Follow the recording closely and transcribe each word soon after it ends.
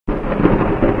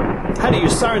to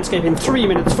use Syrinscape in 3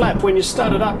 minutes flat. When you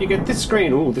start it up, you get this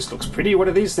screen. Ooh, this looks pretty. What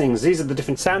are these things? These are the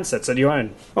different sound sets that you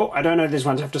own. Oh, I don't know these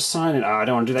ones. I have to sign it. Oh, I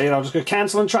don't want to do that. I'll just go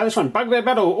cancel and try this one. Bugbear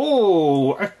Battle.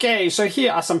 Ooh, okay. So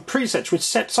here are some presets which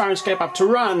set Syrinscape up to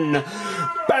run.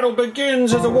 Battle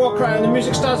begins as a war cry and the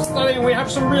music starts thudding. We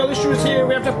have some real issues here.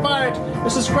 We have to fight.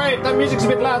 This is great. That music's a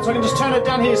bit loud, so I can just turn it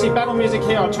down here. See battle music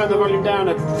here. I'll turn the volume down.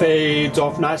 It fades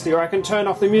off nicely, or I can turn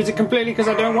off the music completely because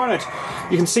I don't want it.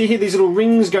 You can see here these little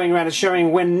rings going around. It's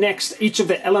showing when next each of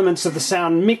the elements of the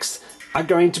sound mix are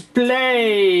going to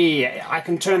play. I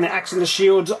can turn the axe and the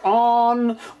shields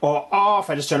on or off.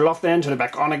 I just turn it off then, turn it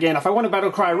back on again. If I want a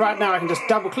battle cry right now, I can just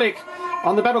double click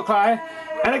on the battle cry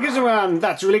and it gives me one.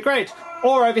 That's really great.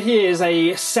 Or over here is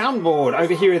a soundboard.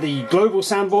 Over here are the global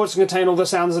soundboards to contain all the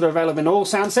sounds that are available in all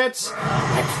sound sets.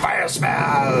 Like fire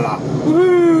spell,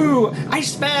 woo,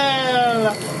 ice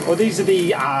spell. Or these are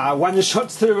the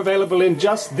one-shots that are available in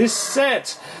just this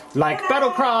set. Like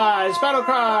battle cries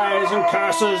and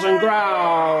curses and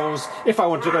growls. If I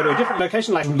want to go to a different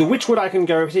location like the Witchwood, I can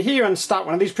go over to here and start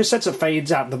one of these presets. It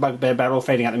fades out the Bugbear Battle,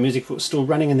 fading out the music was still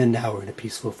running, and then now we're in a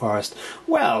peaceful forest.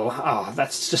 Well,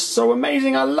 that's just so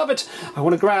amazing. I love it. I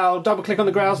want to growl, double click on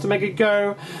the growls to make it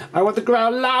go. I want the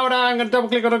growl louder, I'm going to double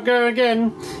click on it, go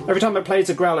again. Every time it plays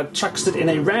a growl, it chucks it in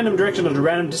a random direction at a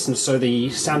random distance so the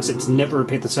sound sets never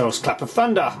repeat themselves. Clap of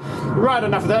thunder. Right,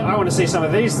 enough of that. I want to see some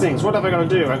of these things. What have I got to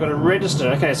do? I've got to register.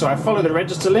 Okay, so I follow the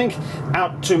register link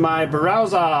out to my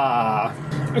browser.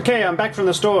 Okay, I'm back from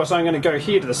the store, so I'm going to go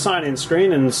here to the sign-in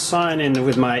screen and sign in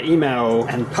with my email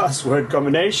and password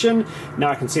combination. Now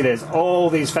I can see there's all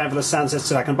these fabulous sound sets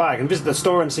that I can buy. I can visit the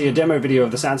store and see a demo video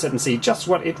of the sound set and see just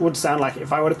what it would sound like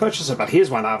if I were to purchase it. But here's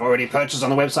one I've already purchased on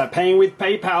the website, paying with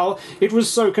PayPal. It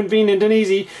was so convenient and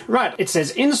easy. Right, it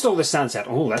says install this sound set.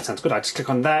 Oh, that sounds good. I just click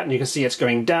on that and you can see it's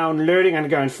going downloading. I'm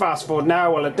going fast forward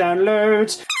now while it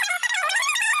downloads.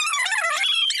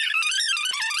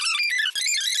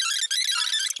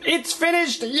 It's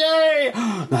finished! Yay!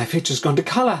 My picture's gone to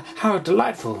colour. How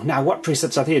delightful. Now, what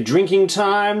presets are here? Drinking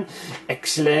time.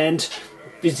 Excellent.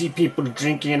 Busy people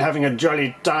drinking and having a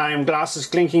jolly time. Glasses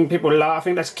clinking, people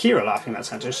laughing. That's Kira laughing. That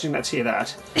sounds interesting. Let's hear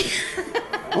that.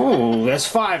 Oh, there's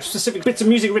 5 specific bits of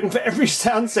music written for every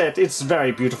sound set. It's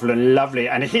very beautiful and lovely.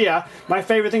 And here, my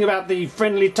favourite thing about the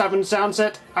Friendly Tavern sound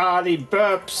set are the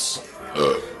burps.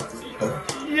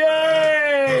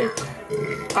 Yay!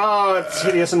 Oh, it's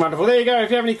hideous and wonderful. There you go. If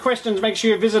you have any questions, make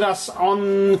sure you visit us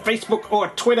on Facebook or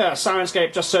Twitter.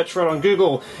 Syrinscape, just search for it on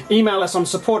Google. Email us on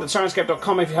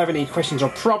support@syrinscape.com if you have any questions or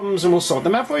problems, and we'll sort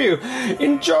them out for you.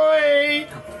 Enjoy!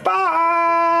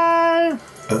 Bye!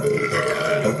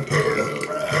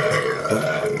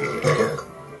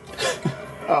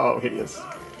 Oh, hideous.